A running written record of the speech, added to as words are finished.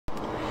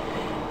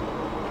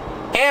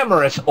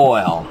Amyris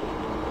oil.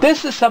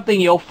 This is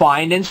something you'll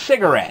find in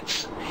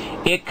cigarettes.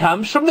 It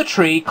comes from the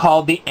tree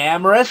called the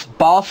Amyris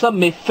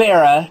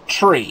balsamifera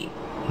tree.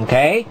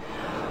 Okay?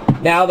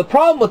 Now the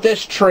problem with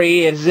this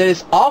tree is it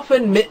is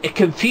often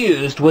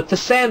confused with the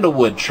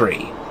sandalwood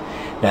tree.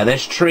 Now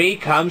this tree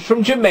comes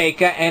from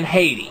Jamaica and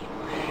Haiti,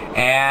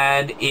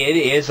 and it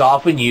is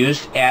often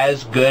used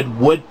as good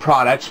wood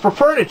products for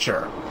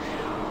furniture.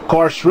 Of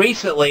course,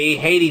 recently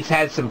Haiti's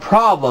had some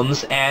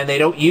problems and they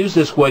don't use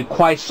this wood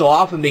quite so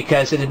often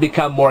because it has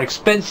become more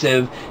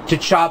expensive to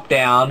chop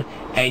down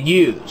and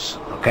use.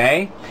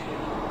 Okay?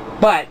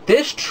 But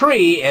this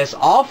tree is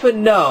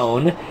often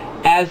known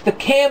as the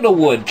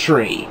candlewood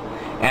tree,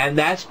 and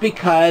that's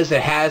because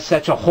it has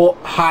such a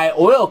high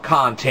oil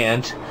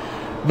content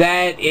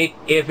that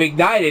if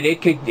ignited,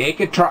 it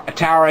could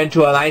tower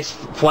into a nice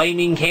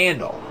flaming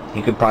candle.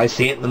 You could probably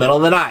see it in the middle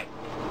of the night.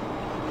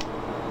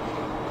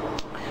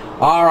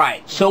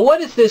 Alright, so what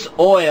is this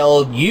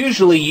oil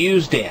usually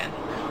used in?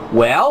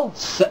 Well,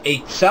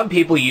 some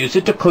people use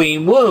it to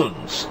clean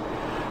wounds.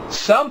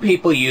 Some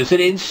people use it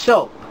in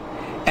soap.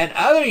 And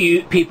other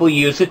people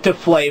use it to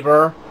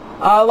flavor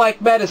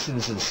like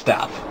medicines and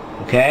stuff.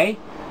 Okay?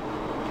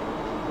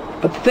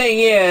 But the thing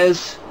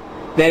is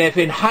that if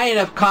in high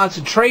enough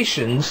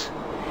concentrations,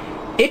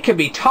 it can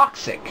be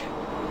toxic.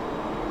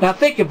 Now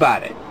think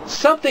about it.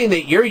 Something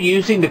that you're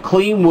using to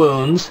clean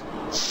wounds,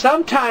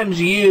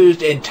 sometimes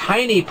used in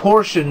tiny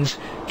portions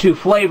to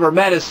flavor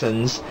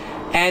medicines,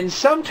 and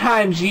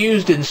sometimes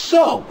used in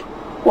soap.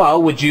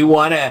 Well, would you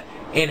want to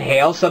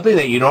inhale something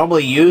that you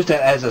normally use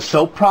as a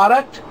soap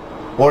product?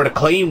 Or to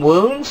clean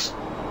wounds?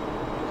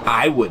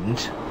 I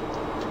wouldn't.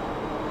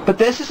 But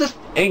this is an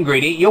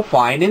ingredient you'll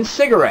find in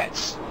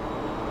cigarettes.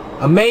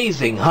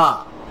 Amazing,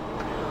 huh?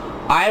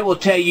 I will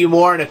tell you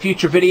more in a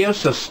future video,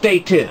 so stay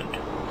tuned.